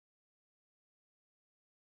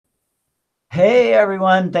Hey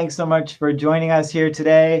everyone, thanks so much for joining us here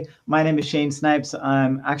today. My name is Shane Snipes.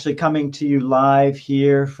 I'm actually coming to you live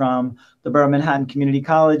here from the Borough of Manhattan Community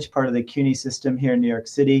College, part of the CUNY system here in New York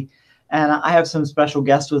City. And I have some special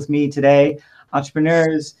guests with me today,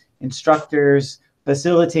 entrepreneurs, instructors,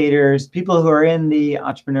 facilitators, people who are in the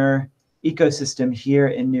entrepreneur ecosystem here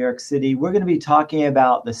in New York City. We're going to be talking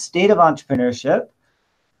about the state of entrepreneurship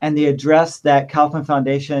and the address that Kauffman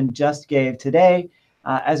Foundation just gave today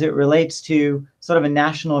as it relates to sort of a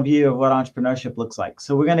national view of what entrepreneurship looks like.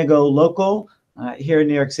 So we're going to go local here in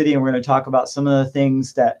New York City, and we're going to talk about some of the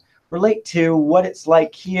things that relate to what it's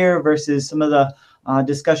like here versus some of the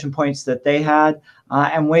discussion points that they had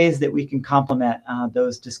and ways that we can complement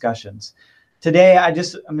those discussions. Today, I'm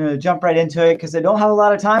going to jump right into it because I don't have a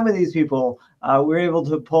lot of time with these people. We're able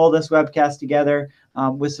to pull this webcast together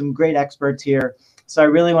with some great experts here. So I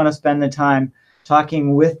really want to spend the time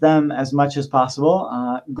talking with them as much as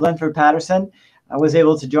possible. Glenford Patterson was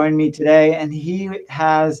able to join me today, and he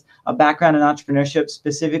has a background in entrepreneurship,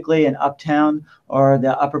 specifically in Uptown or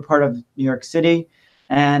the upper part of New York City.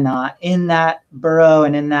 And in that borough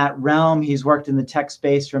and in that realm, he's worked in the tech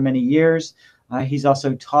space for many years. He's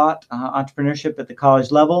also taught entrepreneurship at the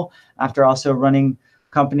college level after also running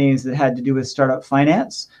companies that had to do with startup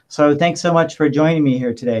finance. So thanks so much for joining me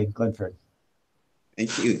here today, Glenford.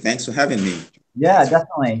 Thank you. Thanks for having me. Yeah,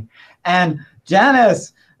 definitely. And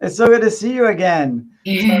Janice, it's so good to see you again.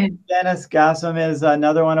 So Janice Gassam is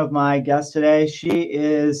another one of my guests today. She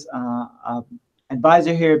is an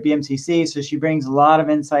advisor here at BMCC, so she brings a lot of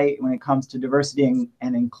insight when it comes to diversity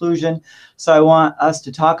and inclusion. So I want us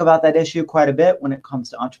to talk about that issue quite a bit when it comes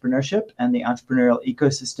to entrepreneurship and the entrepreneurial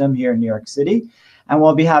ecosystem here in New York City. And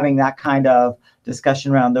we'll be having that kind of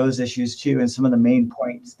discussion around those issues too, and some of the main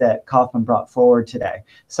points that Kauffman brought forward today.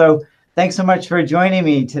 So thanks so much for joining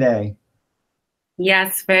me today.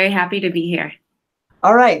 Yes, very happy to be here.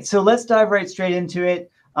 All right, so let's dive right straight into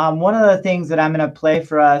it. One of the things that I'm going to play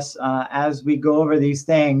for us as we go over these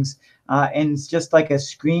things, and it's just like a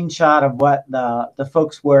screenshot of what the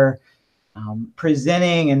folks were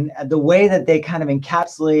presenting and the way that they kind of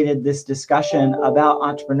encapsulated this discussion about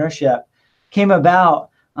entrepreneurship came about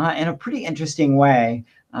in a pretty interesting way.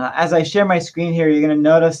 As I share my screen here, you're going to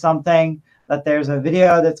notice something, that there's a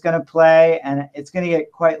video that's going to play, and it's going to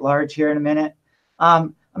get quite large here in a minute.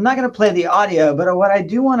 I'm not going to play the audio, but what I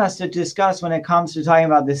do want us to discuss when it comes to talking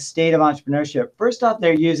about this state of entrepreneurship, first off,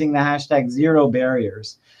 they're using the hashtag zero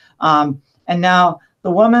barriers. And now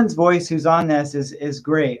the woman's voice who's on this is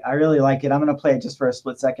great. I really like it. I'm going to play it just for a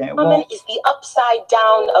split second. Uncommon is the upside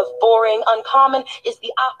down of boring. Uncommon is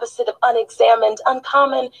the opposite of unexamined.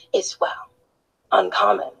 Uncommon is, well,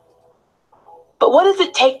 uncommon. But what does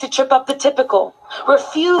it take to trip up the typical?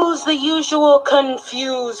 Refuse the usual,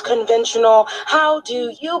 confuse conventional. How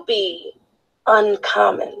do you be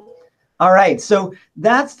uncommon? All right, so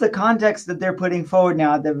that's the context that they're putting forward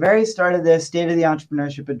now. At the very start of this State of the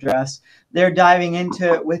Entrepreneurship Address, they're diving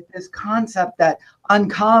into it with this concept that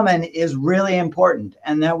uncommon is really important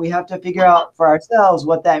and that we have to figure out for ourselves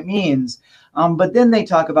what that means. But then they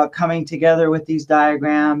talk about coming together with these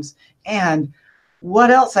diagrams. And what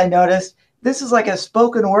else I noticed, this is like a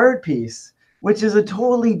spoken word piece, which is a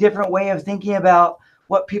totally different way of thinking about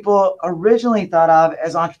what people originally thought of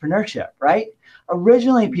as entrepreneurship, right?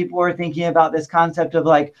 Originally, people were thinking about this concept of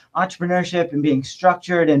like entrepreneurship and being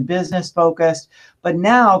structured and business focused. But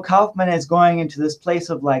now Kauffman is going into this place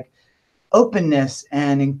of like openness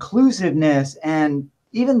and inclusiveness, and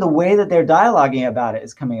even the way that they're dialoguing about it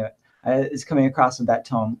is coming across with that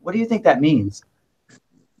tone. What do you think that means?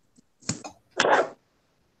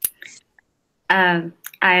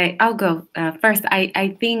 I'll go first.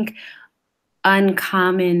 I think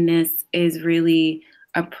uncommonness is really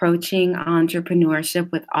approaching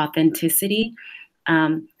entrepreneurship with authenticity.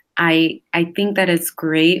 I think that it's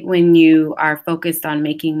great when you are focused on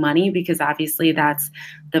making money, because obviously that's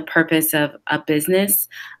the purpose of a business.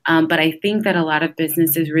 But I think that a lot of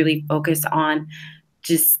businesses really focus on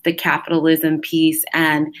just the capitalism piece,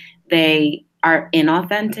 and they are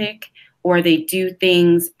inauthentic, or they do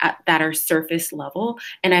things that are surface level.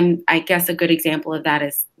 And I guess a good example of that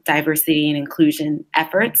is diversity and inclusion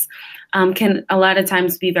efforts can a lot of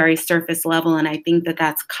times be very surface level. And I think that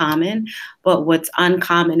that's common, but what's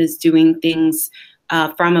uncommon is doing things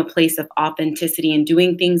from a place of authenticity and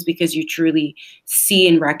doing things because you truly see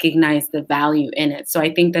and recognize the value in it. So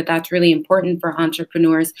I think that that's really important for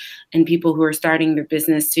entrepreneurs and people who are starting their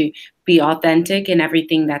business to be authentic in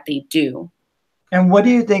everything that they do. And what do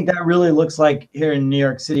you think that really looks like here in New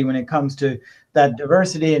York City when it comes to that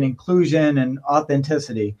diversity and inclusion and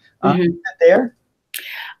authenticity? Is that there?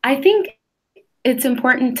 I think it's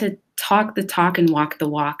important to talk the talk and walk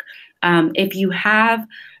the walk. If you have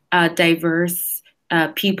diverse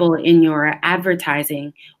people in your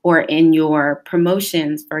advertising or in your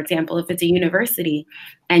promotions, for example, if it's a university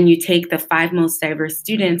and you take the 5 most diverse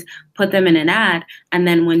students, put them in an ad, and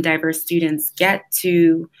then when diverse students get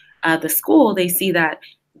to the school, they see that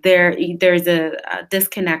there's a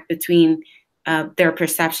disconnect between their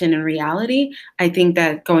perception and reality. I think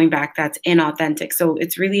that going back, that's inauthentic. So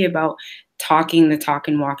it's really about talking the talk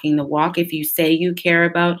and walking the walk. If you say you care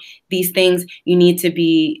about these things, you need to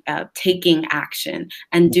be taking action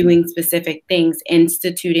and doing specific things,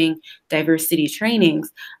 instituting diversity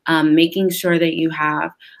trainings, making sure that you have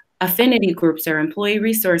affinity groups or employee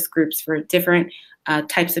resource groups for different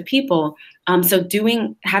types of people. So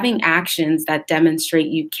having actions that demonstrate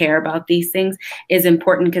you care about these things is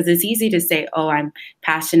important, because it's easy to say, oh, I'm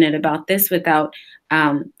passionate about this, without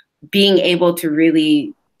being able to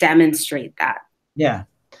really demonstrate that. Yeah.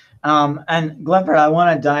 And Glenford, I want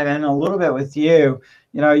to dive in a little bit with you.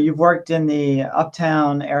 You know, you've worked in the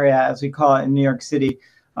uptown area, as we call it in New York City,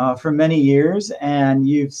 for many years, and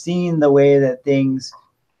you've seen the way that things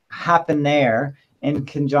happen there in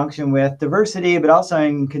conjunction with diversity, but also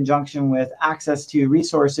in conjunction with access to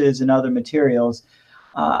resources and other materials.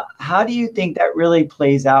 How do you think that really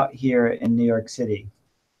plays out here in New York City?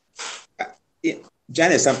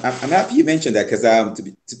 Janice, I'm happy you mentioned that, because I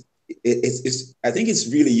think it's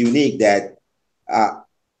really unique that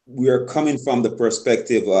we're coming from the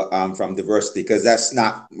perspective from diversity, because that's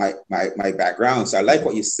not my background. So I like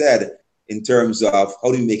what you said in terms of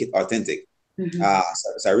how do we make it authentic.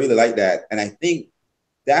 So I really like that, and I think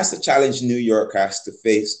that's the challenge New York has to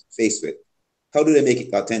face with. How do they make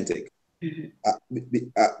it authentic?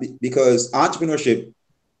 Because entrepreneurship,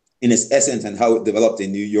 in its essence and how it developed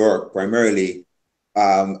in New York, primarily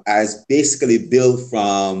as basically built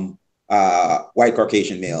from white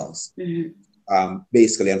Caucasian males,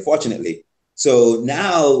 basically, unfortunately. So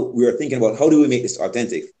now we're thinking about how do we make this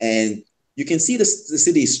authentic? And you can see the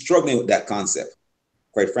city struggling with that concept,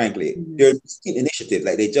 quite frankly. They're an initiative,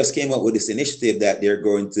 like they just came up with this initiative that they're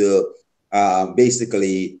going to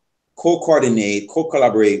basically co-coordinate,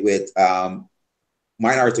 co-collaborate with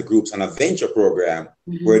minority groups on a venture program,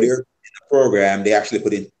 where they're in a program, they actually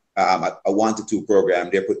put in a 1 to 2 program,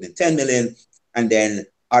 they're putting in 10 million, and then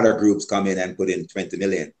other groups come in and put in 20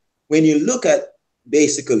 million. When you look at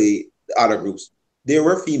basically the other groups, there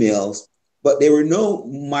were females, but there were no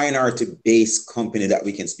minority-based company that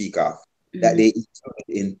we can speak of that they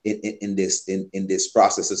in this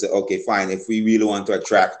process to say, okay, fine, if we really want to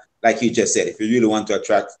attract, like you just said, if you really want to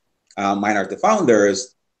attract minority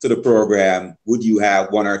founders to the program, would you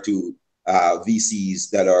have 1 or 2 VCs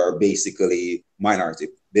that are basically minority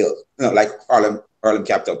built, like Harlem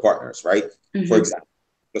Capital Partners, right?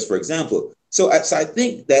 For example. So I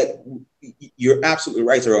think that you're absolutely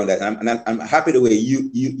right around that, and I'm happy the way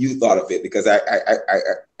you thought of it, because I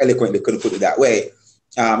eloquently couldn't put it that way.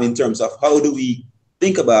 In terms of how do we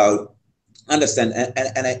think about, understand,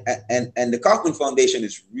 and the Kauffman Foundation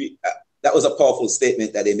is that was a powerful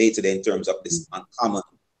statement that they made today in terms of this uncommon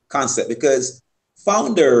concept, because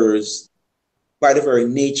founders, by their very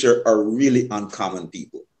nature, are really uncommon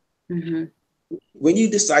people. When you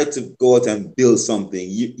decide to go out and build something,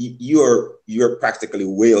 you're practically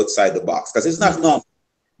way outside the box, because it's not normal.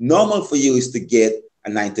 Normal for you is to get a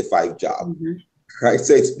 9-to-5 job, right?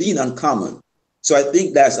 So it's being uncommon. So I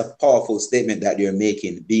think that's a powerful statement that you're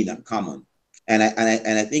making, being uncommon. And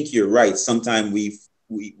I think you're right. Sometimes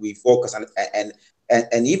we focus on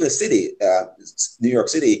and even the city, New York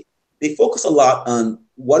City, they focus a lot on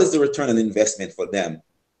what is the return on investment for them,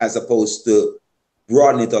 as opposed to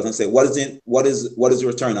broaden it out and say what is the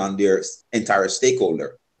return on their entire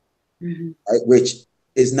stakeholder, right? Which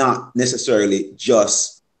is not necessarily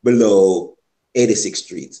just below 86th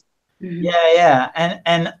Street. Yeah.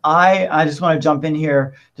 And I just want to jump in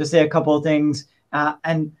here to say a couple of things,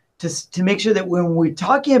 and to make sure that when we're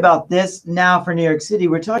talking about this now for New York City,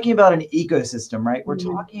 we're talking about an ecosystem, right? We're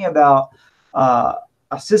talking about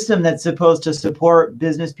a system that's supposed to support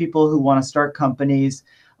business people who want to start companies.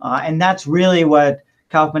 And that's really what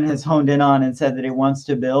Kauffman has honed in on and said that it wants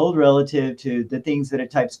to build relative to the things that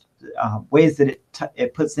it types, ways that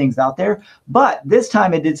it puts things out there. But this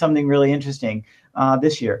time it did something really interesting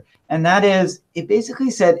this year. And that is, it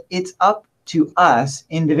basically said it's up to us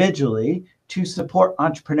individually to support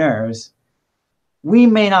entrepreneurs. We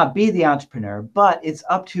may not be the entrepreneur, but it's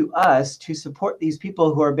up to us to support these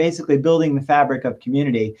people who are basically building the fabric of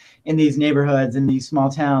community in these neighborhoods, in these small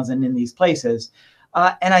towns, and in these places.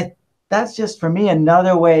 That's just, for me,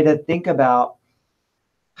 another way to think about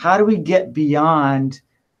how do we get beyond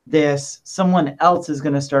this, someone else is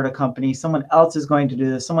going to start a company, someone else is going to do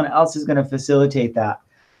this, someone else is going to facilitate that.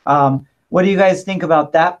 What do you guys think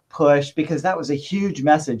about that push? Because that was a huge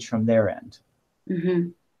message from their end. Mm-hmm.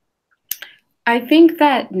 I think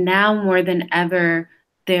that now more than ever,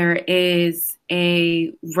 there is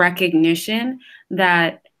a recognition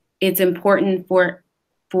that it's important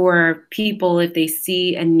for people, if they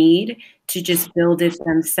see a need, to just build it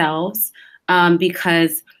themselves.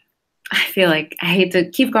 Because I feel like, I hate to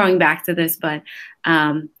keep going back to this, but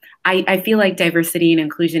I feel like diversity and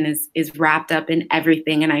inclusion is wrapped up in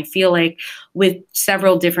everything. And I feel like with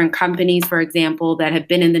several different companies, for example, that have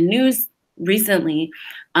been in the news recently,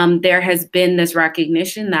 there has been this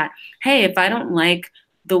recognition that, hey, if I don't like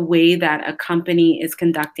the way that a company is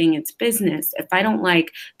conducting its business, if I don't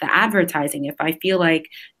like the advertising, if I feel like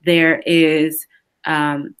there is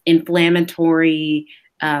inflammatory,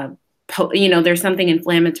 there's something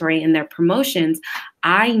inflammatory in their promotions,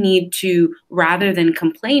 I need to, rather than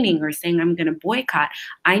complaining or saying I'm going to boycott,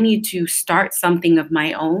 I need to start something of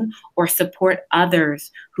my own or support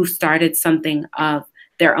others who started something of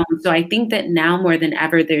their own. So I think that now more than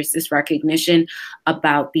ever, there's this recognition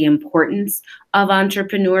about the importance of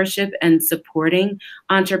entrepreneurship and supporting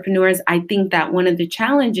entrepreneurs. I think that one of the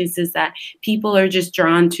challenges is that people are just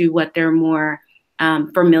drawn to what they're more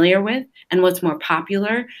familiar with and what's more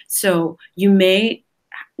popular. So you may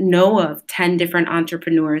know of 10 different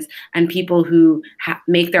entrepreneurs and people who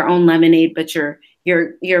make their own lemonade, but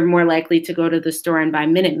you're more likely to go to the store and buy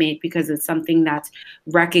Minute Maid because it's something that's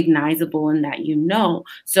recognizable and that you know.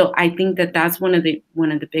 So I think that that's one of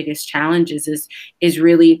the biggest challenges is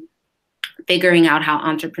really figuring out how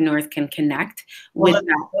entrepreneurs can connect with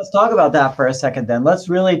that. Let's talk about that for a second then. Let's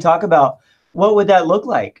really talk about what would that look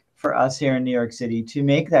like for us here in New York City to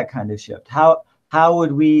make that kind of shift. How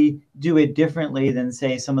would we do it differently than,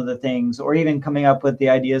 say, some of the things, or even coming up with the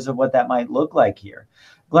ideas of what that might look like here?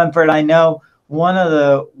 Glenford, I know one of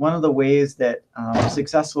the ways that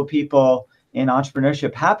successful people in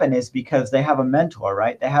entrepreneurship happen is because they have a mentor,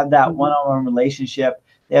 right? They have that one-on-one relationship.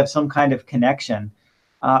 They have some kind of connection.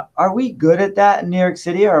 Are we good at that in New York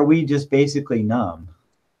City, or are we just basically numb?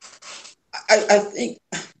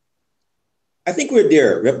 I think we're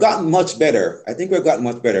there. We've gotten much better. I think we've gotten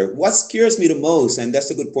much better. What scares me the most, and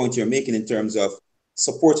that's a good point you're making in terms of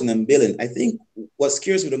supporting and building, I think what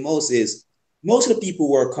scares me the most is most of the people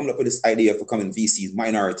who are coming up with this idea of becoming VCs,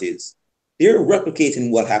 minorities, they're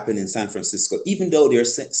replicating what happened in San Francisco, even though they're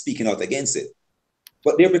speaking out against it.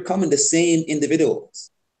 But they're becoming the same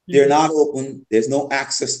individuals. They're not open. There's no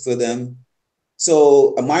access to them.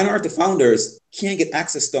 So a minority founders can't get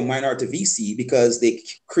access to a minority VC because they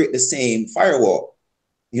create the same firewall,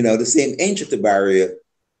 the same entry barrier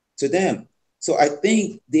to them. So I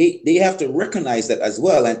think they have to recognize that as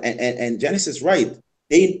well. And Janice is right.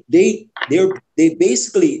 They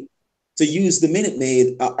basically, to use the Minute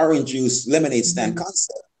Maid orange juice lemonade stand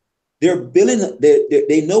concept, they're building.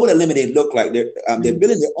 They know what a lemonade look like. They're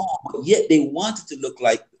building their own, but yet they want it to look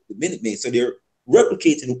like the Minute Maid. So they're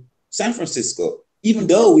replicating San Francisco, even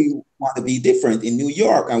though we want to be different in New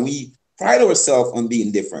York, and we pride ourselves on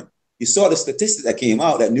being different. You saw the statistic that came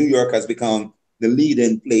out that New York has become the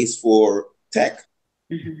leading place for tech.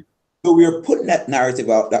 So we're putting that narrative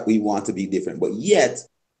out that we want to be different, but yet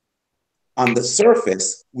on the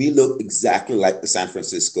surface, we look exactly like the San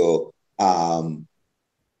Francisco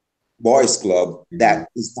boys club that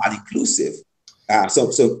is not inclusive.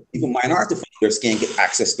 So even minority founders can't get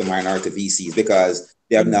access to minority VCs because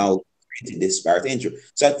they have now created disparate entry.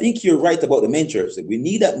 So I think you're right about the mentorship. We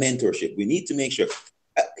need that mentorship. We need to make sure.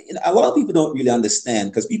 A lot of people don't really understand,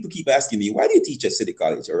 because people keep asking me, why do you teach at City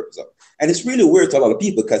College? And it's really weird to a lot of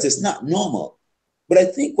people because it's not normal. But I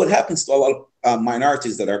think what happens to a lot of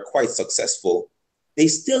minorities that are quite successful, they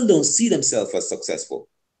still don't see themselves as successful.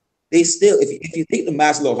 They still, if you take the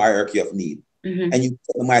Maslow hierarchy of need, and you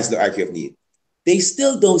put the Maslow hierarchy of need, they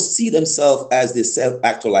still don't see themselves as the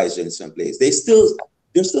self-actualization in some place. They're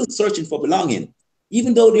still searching for belonging,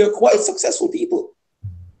 even though they're quite successful people.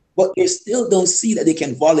 But they still don't see that they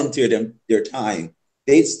can volunteer their time.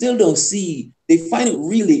 They still don't see, they find it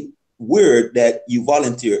really weird that you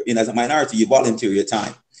volunteer, as a minority, you volunteer your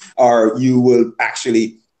time, or you will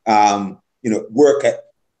actually, work at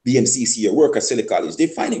BMCC or work at City College. They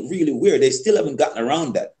find it really weird. They still haven't gotten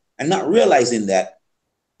around that, and not realizing that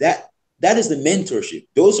is the mentorship.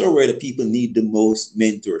 Those are where the people need the most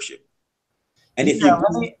mentorship. And if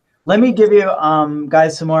let me give you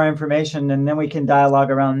guys some more information, and then we can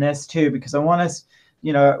dialogue around this too, because I want us,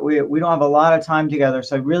 we don't have a lot of time together.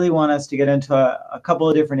 So I really want us to get into a couple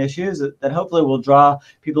of different issues that hopefully will draw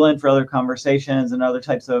people in for other conversations and other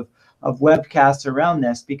types of of webcasts around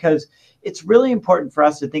this, because it's really important for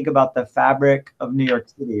us to think about the fabric of New York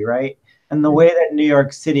City, right? And the way that New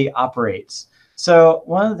York City operates. So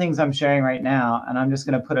one of the things I'm sharing right now, and I'm just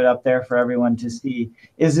going to put it up there for everyone to see,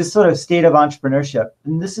 is this sort of state of entrepreneurship.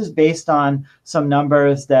 And this is based on some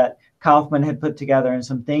numbers that Kauffman had put together and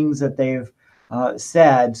some things that they've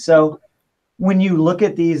said. So when you look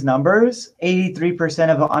at these numbers, 83%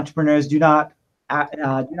 of entrepreneurs do not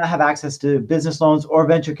have access to business loans or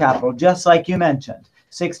venture capital, just like you mentioned.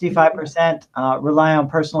 65% rely on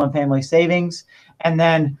personal and family savings, and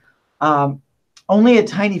then only a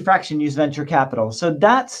tiny fraction use venture capital. So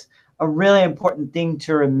that's a really important thing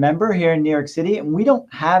to remember here in New York City, and we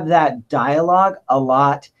don't have that dialogue a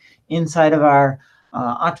lot inside of our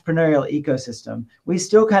entrepreneurial ecosystem. We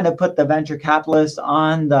still kind of put the venture capitalists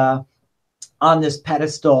on this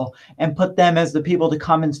pedestal and put them as the people to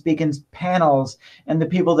come and speak in panels and the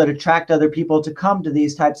people that attract other people to come to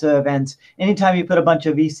these types of events. Anytime you put a bunch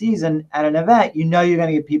of VCs at an event, you know you're going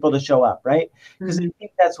to get people to show up, right? Because I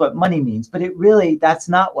think that's what money means, but that's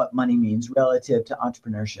not what money means relative to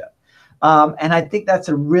entrepreneurship. And I think that's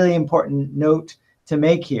a really important note to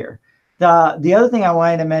make here. The other thing I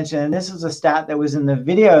wanted to mention, and this is a stat that was in the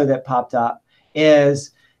video that popped up,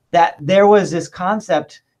 is that there was this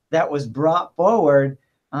concept that was brought forward,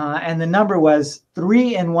 and the number was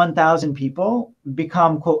 3 in 1,000 people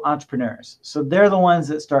become, quote, entrepreneurs. So they're the ones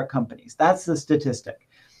that start companies. That's the statistic.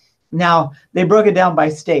 Now, they broke it down by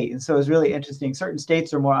state, and so it was really interesting. Certain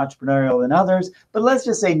states are more entrepreneurial than others, but let's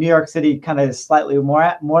just say New York City kind of is slightly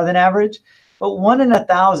more than average. But 1 in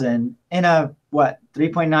 1,000 in a,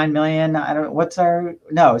 3.9 million? I don't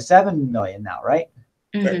know, 7 million now, right?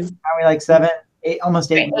 Mm-hmm. Are we like 7, 8,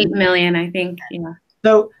 almost 8 million? 8 million, I think, yeah.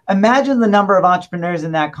 So imagine the number of entrepreneurs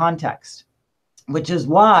in that context, which is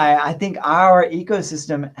why I think our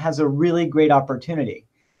ecosystem has a really great opportunity.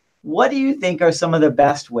 What do you think are some of the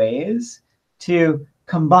best ways to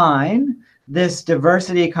combine this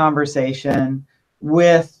diversity conversation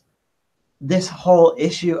with this whole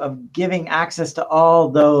issue of giving access to all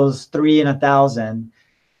those 3 in 1,000?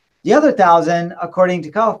 The other 1,000, according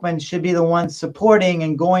to Kauffman, should be the ones supporting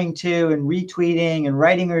and going to and retweeting and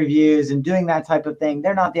writing reviews and doing that type of thing.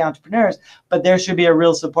 They're not the entrepreneurs, but there should be a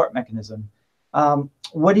real support mechanism.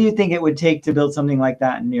 What do you think it would take to build something like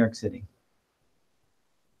that in New York City?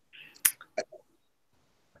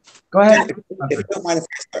 Go ahead. If you don't mind,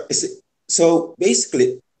 so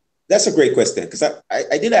basically, that's a great question, because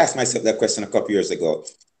I did ask myself that question a couple years ago.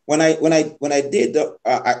 When I did,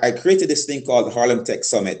 I created this thing called the Harlem Tech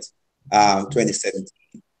Summit, 2017,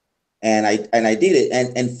 and I did it,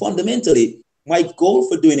 and fundamentally, my goal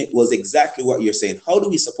for doing it was exactly what you're saying. How do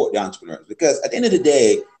we support the entrepreneurs? Because at the end of the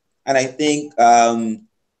day, and I think,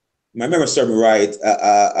 my memory serves me right,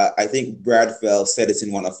 I think Brad Fell said it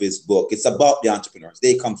in one of his books. It's about the entrepreneurs.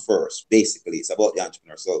 They come first, basically. It's about the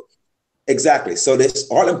entrepreneurs. So exactly. So this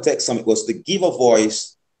Harlem Tech Summit was to give a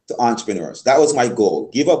voice to entrepreneurs. That was my goal.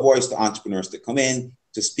 Give a voice to entrepreneurs to come in,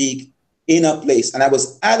 to speak in a place. And I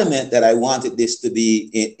was adamant that I wanted this to be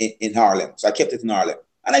in Harlem. So I kept it in Harlem.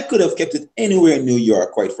 And I could have kept it anywhere in New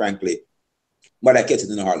York, quite frankly, but I kept it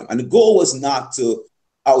in Harlem. And the goal was not to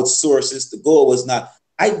outsource this. The goal was not,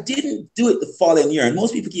 I didn't do it the following year. And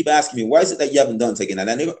most people keep asking me, why is it that you haven't done it again? And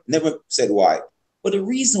I never said why. But the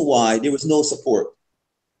reason why, there was no support.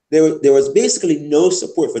 There was basically no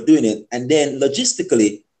support for doing it. And then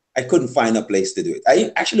logistically, I couldn't find a place to do it.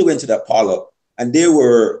 I actually went to the Apollo, and they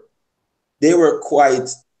were quite,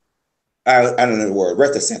 I don't know the word,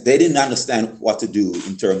 reticent. They didn't understand what to do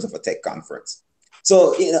in terms of a tech conference.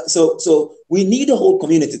 So, so we need the whole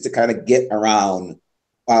community to kind of get around,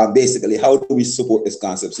 basically, how do we support this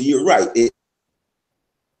concept? So you're right.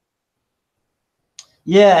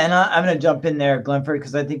 Yeah, and I'm going to jump in there, Glenford,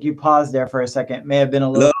 because I think you paused there for a second. May have been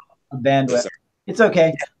a little bandwidth. It's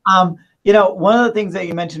okay. You know, one of the things that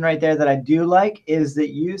you mentioned right there that I do like is that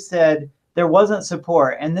you said there wasn't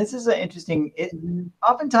support. And this is an interesting,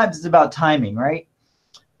 oftentimes it's about timing, right?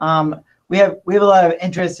 We have a lot of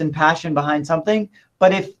interest and passion behind something,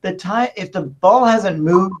 but if the ball hasn't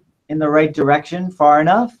moved in the right direction far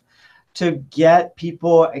enough to get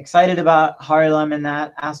people excited about Harlem in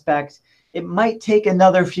that aspect, it might take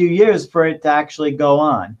another few years for it to actually go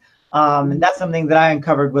on. And that's something that I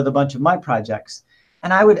uncovered with a bunch of my projects.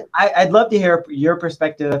 And I'd love to hear your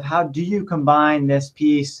perspective of how do you combine this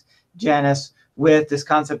piece, Janice, with this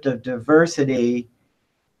concept of diversity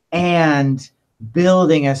and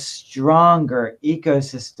building a stronger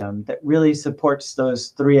ecosystem that really supports those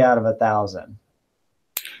 3 out of 1,000?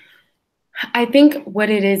 I think what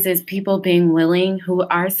it is people being willing, who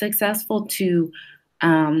are successful, to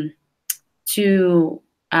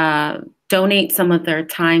donate some of their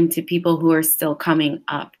time to people who are still coming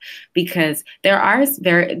up, because there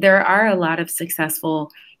are a lot of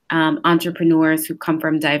successful entrepreneurs who come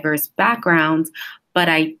from diverse backgrounds, but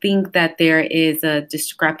I think that there is a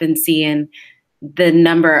discrepancy in the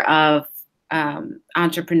number of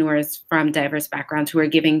entrepreneurs from diverse backgrounds who are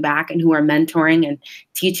giving back and who are mentoring and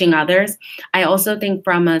teaching others. I also think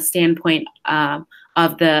from a standpoint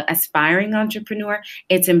of the aspiring entrepreneur,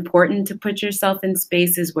 it's important to put yourself in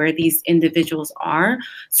spaces where these individuals are.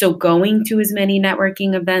 So going to as many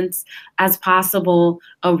networking events as possible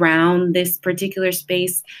around this particular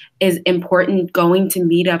space is important. Going to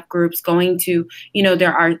meetup groups, going to,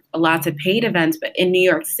 there are lots of paid events, but in New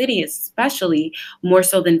York City, especially more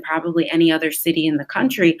so than probably any other city in the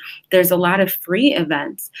country, there's a lot of free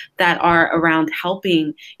events that are around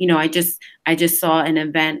helping. I just saw an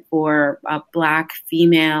event for Black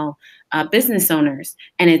female business owners,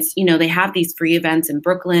 and it's, they have these free events in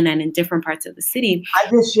Brooklyn and in different parts of the city. I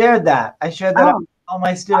just shared that. I shared that with all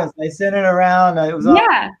my students. I sent it around. It was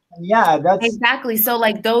that's exactly. So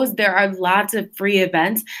like there are lots of free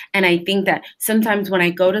events. And I think that sometimes when I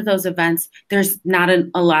go to those events, there's not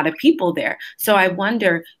a lot of people there. So I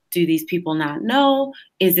wonder, do these people not know?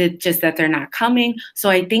 Is it just that they're not coming? So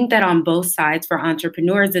I think that on both sides for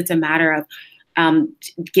entrepreneurs, it's a matter of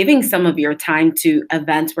giving some of your time to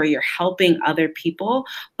events where you're helping other people,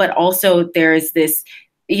 but also there's this,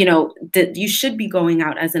 that you should be going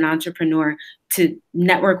out as an entrepreneur to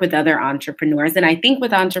network with other entrepreneurs. And I think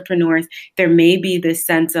with entrepreneurs, there may be this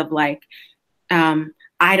sense of like,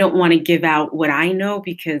 I don't want to give out what I know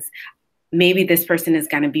because maybe this person is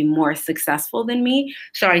going to be more successful than me.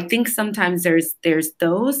 So I think sometimes there's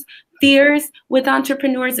those fears with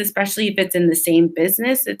entrepreneurs, especially if it's in the same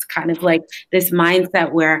business. It's kind of like this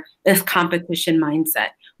mindset this competition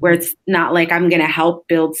mindset, where it's not like I'm going to help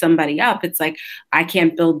build somebody up. It's like I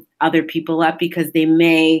can't build other people up because they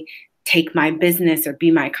may take my business or be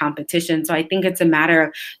my competition. So I think it's a matter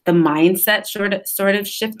of the mindset sort of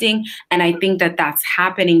shifting. And I think that that's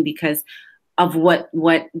happening because of what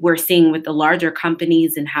we're seeing with the larger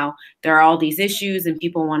companies and how there are all these issues and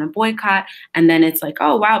people want to boycott. And then it's like,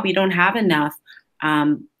 oh, wow, we don't have enough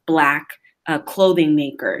Black clothing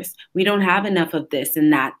makers. We don't have enough of this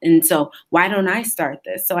and that. And so why don't I start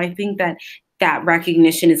this? So I think that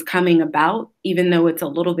recognition is coming about, even though it's a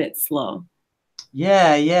little bit slow.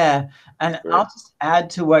 Yeah. And I'll just add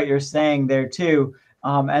to what you're saying there too.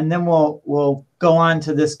 And then we'll go on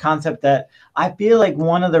to this concept that I feel like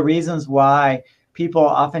one of the reasons why people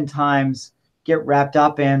oftentimes get wrapped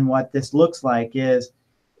up in what this looks like is,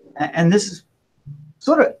 and this is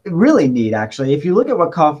sort of really neat, actually. If you look at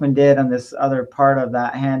what Kauffman did on this other part of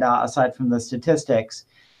that handout, aside from the statistics,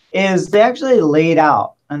 is they actually laid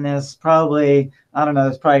out, and there's probably,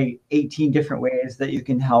 there's probably 18 different ways that you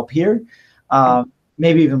can help here.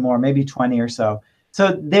 Maybe even more, maybe 20 or so.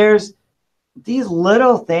 So there's these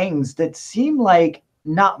little things that seem like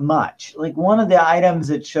not much. Like one of the items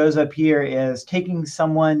that shows up here is taking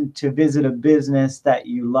someone to visit a business that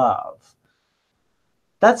you love.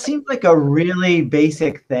 That seems like a really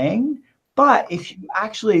basic thing, but if you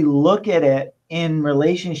actually look at it in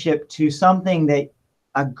relationship to something that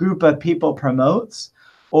a group of people promotes,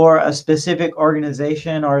 or a specific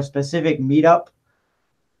organization or a specific meetup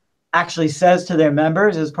actually says to their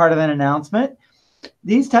members as part of an announcement,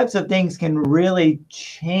 these types of things can really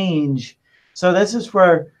change. So this is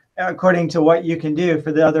where, according to what you can do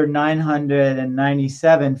for the other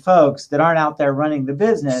 997 folks that aren't out there running the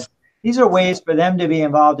business, these are ways for them to be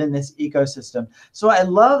involved in this ecosystem. So I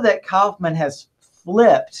love that Kauffman has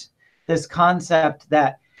flipped this concept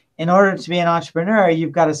that in order to be an entrepreneur,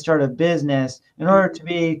 you've got to start a business. In order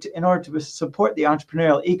to support the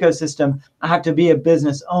entrepreneurial ecosystem, I have to be a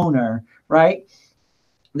business owner, right?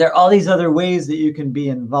 There are all these other ways that you can be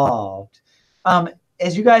involved.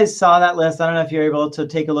 As you guys saw that list, I don't know if you're able to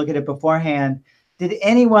take a look at it beforehand. Did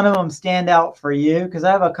any one of them stand out for you? Because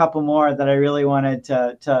I have a couple more that I really wanted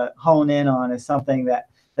to hone in on as something that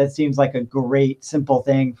seems like a great, simple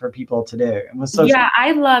thing for people to do.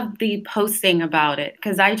 I love the posting about it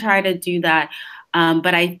because I try to do that.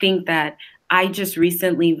 But I think that I just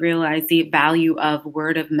recently realized the value of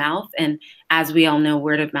word of mouth. And as we all know,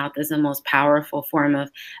 word of mouth is the most powerful form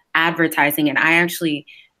of advertising. And I actually,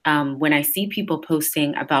 when I see people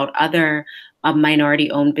posting about other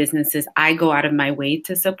minority-owned businesses, I go out of my way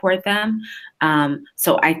to support them.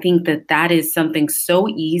 So I think that is something so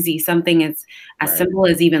easy, something as simple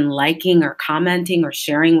as even liking or commenting or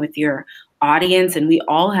sharing with your audience. And we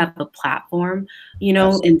all have a platform,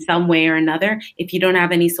 in some way or another. If you don't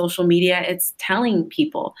have any social media, it's telling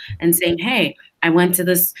people and saying, hey, I went to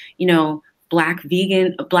this, Black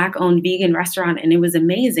owned vegan restaurant, and it was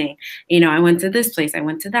amazing. I went to this place, I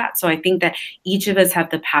went to that. So I think that each of us have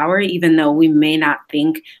the power, even though we may not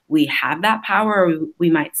think we have that power, or we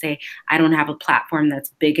might say, I don't have a platform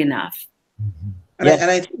that's big enough. And,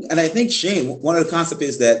 I think, Shane, one of the concepts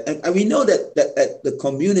is that, and we know that the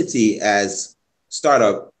community as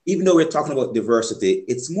startup, even though we're talking about diversity,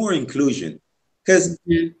 it's more inclusion. Because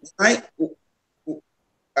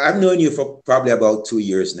I've known you for probably about 2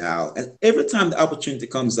 years now, and every time the opportunity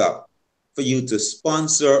comes up for you to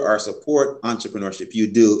sponsor or support entrepreneurship, you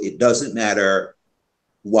do. It doesn't matter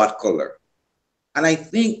what color. And I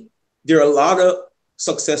think there are a lot of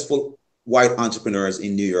successful white entrepreneurs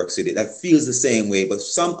in New York City that feels the same way, but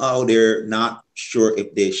somehow they're not sure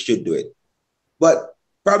if they should do it. But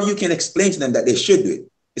probably you can explain to them that they should do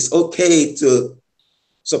it. It's okay to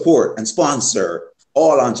support and sponsor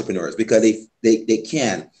all entrepreneurs because they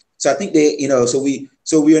can. So I think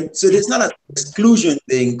so it's not an exclusion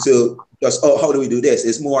thing to just, oh, how do we do this?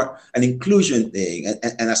 It's more an inclusion thing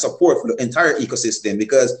and a support for the entire ecosystem,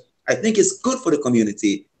 because I think it's good for the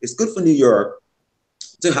community. It's good for New York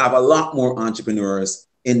to have a lot more entrepreneurs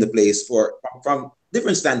in the place from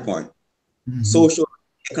different standpoint, social,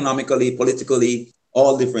 economically, politically,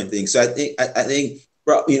 all different things. So I think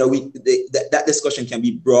that discussion can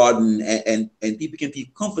be broadened and people can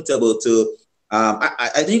be comfortable to.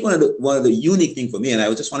 I think one of the unique things for me, and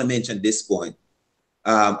I just want to mention this point.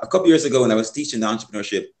 A couple years ago, when I was teaching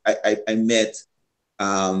entrepreneurship, I met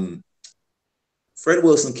Fred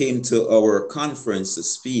Wilson came to our conference to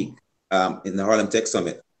speak in the Harlem Tech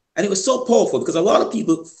Summit. And it was so powerful because a lot of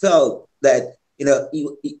people felt that,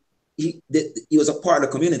 he was a part of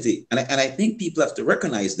the community. And I think people have to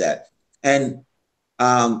recognize that. And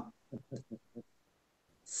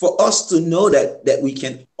for us to know that we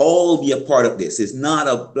can all be a part of this, it's not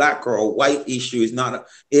a black or a white issue.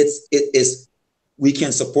 It's we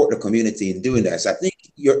can support the community in doing that. So I think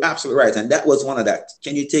you're absolutely right. And that was one of that.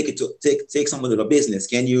 Can you take someone to the business?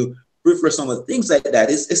 Can you refer someone? Things like that.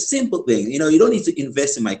 It's a simple thing. You don't need to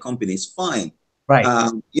invest in my company. It's fine. Right.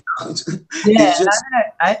 Yeah.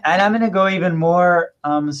 I'm going to go even more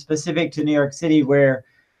specific to New York City, where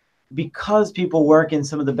because people work in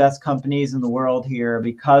some of the best companies in the world here,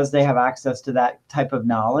 because they have access to that type of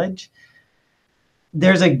knowledge,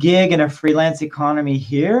 there's a gig and a freelance economy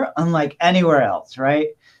here, unlike anywhere else, right?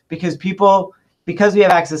 Because we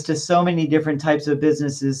have access to so many different types of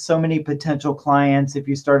businesses, so many potential clients. If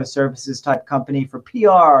you start a services type company for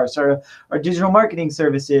PR, or digital marketing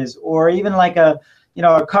services, or even like a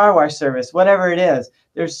car wash service, whatever it is,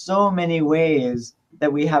 there's so many ways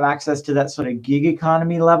that we have access to that sort of gig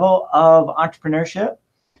economy level of entrepreneurship.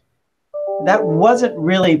 That wasn't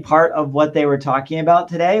really part of what they were talking about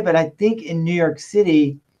today, but I think in New York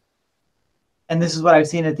City, and this is what I've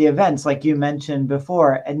seen at the events, like you mentioned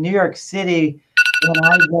before, in New York City, when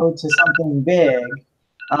I go to something big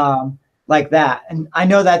like that, and I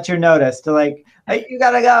know that's your notice to like, hey, you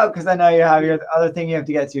gotta go, because I know you have your other thing you have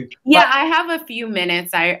to get to. Yeah, I have a few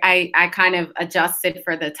minutes. I kind of adjusted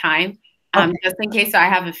for the time. Okay. Just in case, so I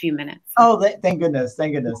have a few minutes. Oh, thank goodness.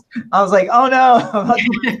 I was like, oh no.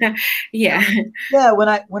 Yeah. Yeah, when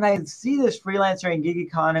I see this freelancer and gig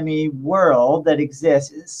economy world that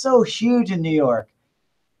exists, it's so huge in New York,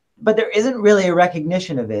 but there isn't really a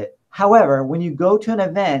recognition of it. However, when you go to an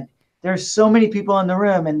event, there's so many people in the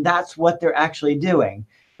room, and that's what they're actually doing.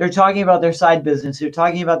 They're talking about their side business. They're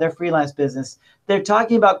talking about their freelance business. They're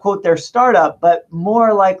talking about, quote, their startup, but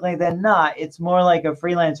more likely than not, it's more like a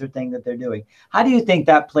freelancer thing that they're doing. How do you think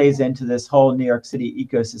that plays into this whole New York City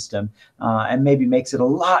ecosystem and maybe makes it a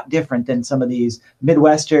lot different than some of these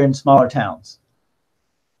Midwestern smaller towns?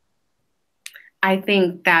 I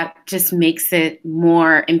think that just makes it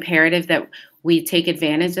more imperative that we take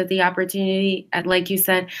advantage of the opportunity. Like you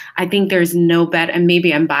said, I think there's no better, and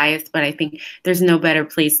maybe I'm biased, but I think there's no better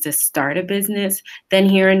place to start a business than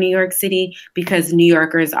here in New York City, because New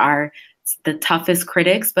Yorkers are the toughest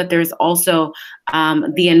critics, but there's also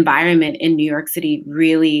the environment in New York City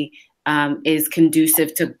really is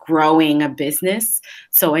conducive to growing a business.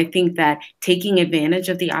 So I think that taking advantage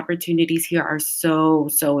of the opportunities here are so,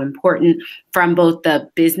 so important from both the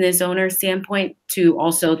business owner standpoint to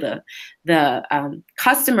also the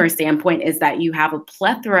customer standpoint, is that you have a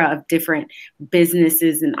plethora of different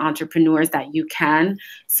businesses and entrepreneurs that you can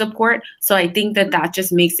support. So I think that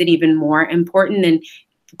just makes it even more important and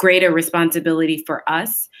greater responsibility for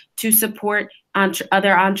us to support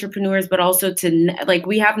other entrepreneurs, but also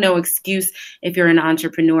we have no excuse if you're an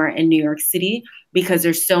entrepreneur in New York City, because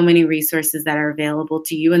there's so many resources that are available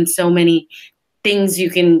to you and so many things you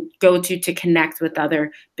can go to connect with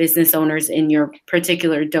other business owners in your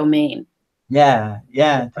particular domain. Yeah,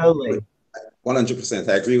 totally. 100%.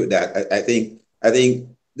 I agree with that. I think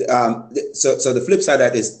so the flip side of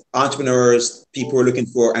that is entrepreneurs, people are looking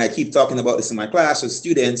for, and I keep talking about this in my class with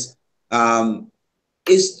students,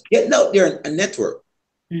 is getting out there and network.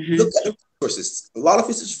 Look at the resources. A lot of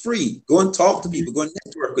it is free. Go and talk to people, go and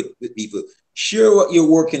network with people. Share what you're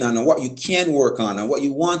working on and what you can work on and what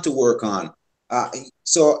you want to work on.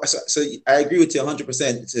 So I agree with you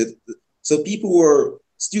 100%. So people who are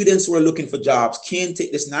students who are looking for jobs can't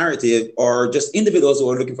take this narrative, or just individuals who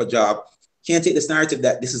are looking for jobs can't take this narrative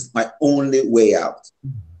that this is my only way out.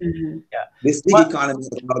 Yeah. This gig economy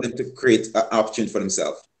allows them to create an opportunity for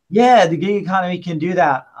themselves. Yeah, the gig economy can do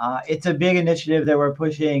that. It's a big initiative that we're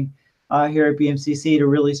pushing here at BMCC to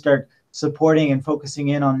really start supporting and focusing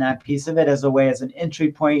in on that piece of it as a way, as an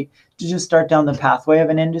entry point to just start down the pathway of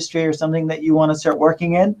an industry or something that you want to start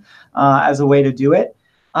working in, as a way to do it.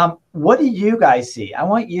 What do you guys see? I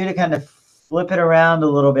want you to kind of flip it around a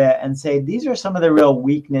little bit and say, these are some of the real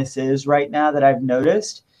weaknesses right now that I've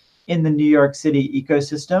noticed in the New York City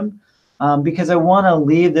ecosystem, because I want to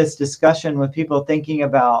leave this discussion with people thinking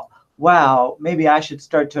about, wow, maybe I should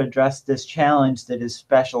start to address this challenge that is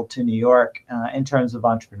special to New York in terms of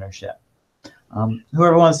entrepreneurship.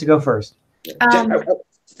 Whoever wants to go first.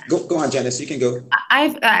 Go on, Janice, you can go.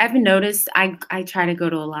 I've noticed, I try to go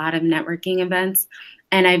to a lot of networking events,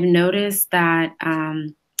 and I've noticed that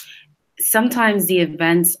sometimes the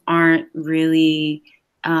events aren't really,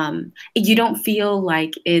 you don't feel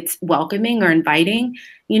like it's welcoming or inviting.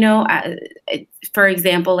 You know, for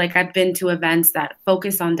example, like I've been to events that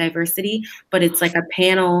focus on diversity, but it's like a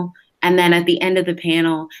panel, and then at the end of the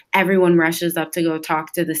panel, everyone rushes up to go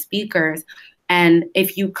talk to the speakers. And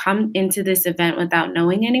if you come into this event without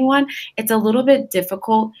knowing anyone, it's a little bit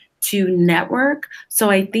difficult to network. So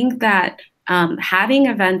I think that having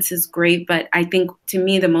events is great, but I think to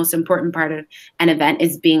me, the most important part of an event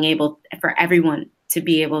is being able for everyone to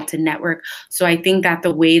be able to network. So I think that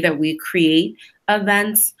the way that we create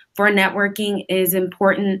events for networking is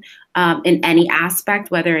important in any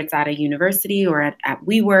aspect, whether it's at a university or at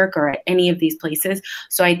WeWork or at any of these places.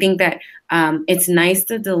 So I think that it's nice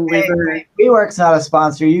to deliver. Hey, WeWork's not a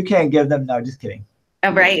sponsor. You can't give them. No, just kidding.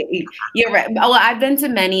 Right. You're right. Well, I've been to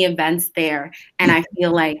many events there, and I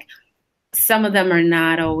feel like some of them are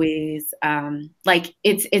not always like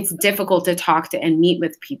it's difficult to talk to and meet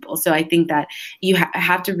with people. So I think that you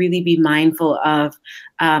have to really be mindful of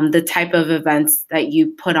the type of events that you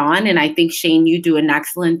put on. And I think, Shane, you do an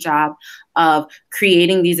excellent job of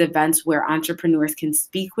creating these events where entrepreneurs can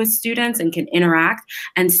speak with students and can interact,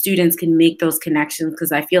 and students can make those connections,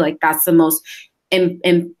 because I feel like that's the most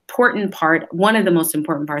important part. One of the most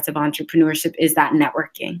important parts of entrepreneurship is that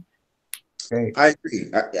networking. Great. I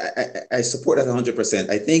agree. I support that 100%.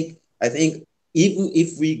 I think even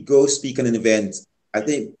if we go speak on an event, I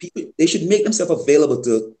think people, they should make themselves available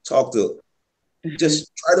to talk to.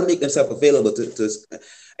 Just try to make themselves available to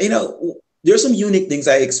you know, there's some unique things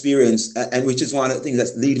I experienced, and which is one of the things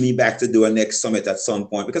that's leading me back to do a next summit at some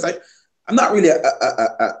point, because I'm not really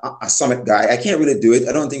a summit guy. I can't really do it.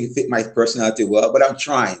 I don't think it fit my personality well, but I'm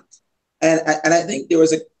trying. And I think there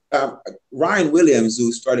was a Ryan Williams,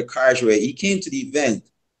 who started Casual, he came to the event.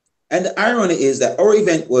 And the irony is that our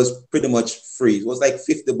event was pretty much free. It was like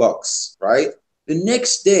 $50, right? The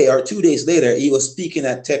next day or 2 days later, he was speaking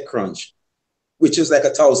at TechCrunch, which is like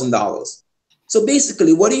 $1,000. So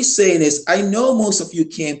basically what he's saying is, I know most of you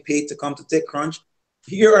can't pay to come to TechCrunch.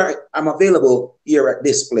 Here I'm available here at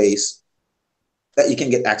this place that you can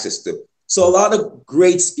get access to. So a lot of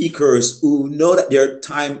great speakers who know that their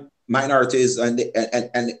time minorities and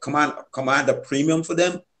command a premium for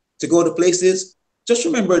them to go to places. Just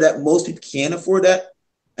remember that most people can't afford that.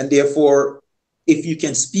 And therefore, if you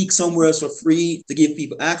can speak somewhere else for free to give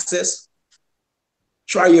people access,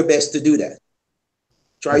 try your best to do that.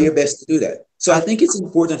 Try your best to do that. So I think it's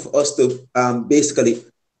important for us to basically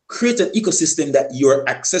create an ecosystem that you're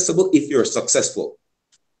accessible if you're successful.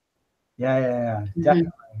 Yeah,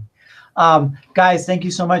 definitely. Guys, thank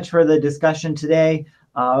you so much for the discussion today.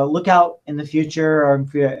 Look out in the future or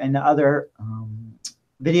in other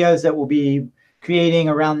videos that we'll be creating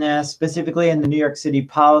around this, specifically in the New York City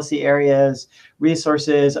policy areas,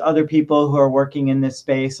 resources, other people who are working in this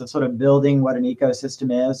space of sort of building what an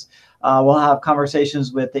ecosystem is. We'll have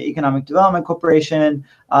conversations with the Economic Development Corporation,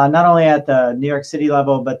 not only at the New York City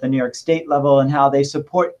level, but the New York State level, and how they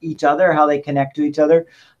support each other, how they connect to each other.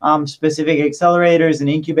 Specific accelerators and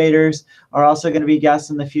incubators are also going to be guests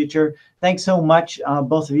in the future. Thanks so much,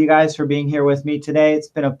 both of you guys, for being here with me today. It's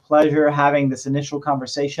been a pleasure having this initial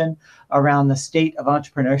conversation around the state of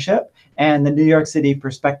entrepreneurship and the New York City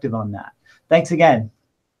perspective on that. Thanks again.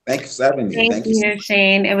 Thanks for having me. Thank you,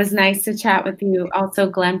 Shane. It was nice to chat with you. Also,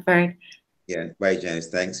 Glenford. Yeah. Bye, Janice.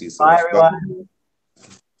 Thanks you so Bye, much. everyone.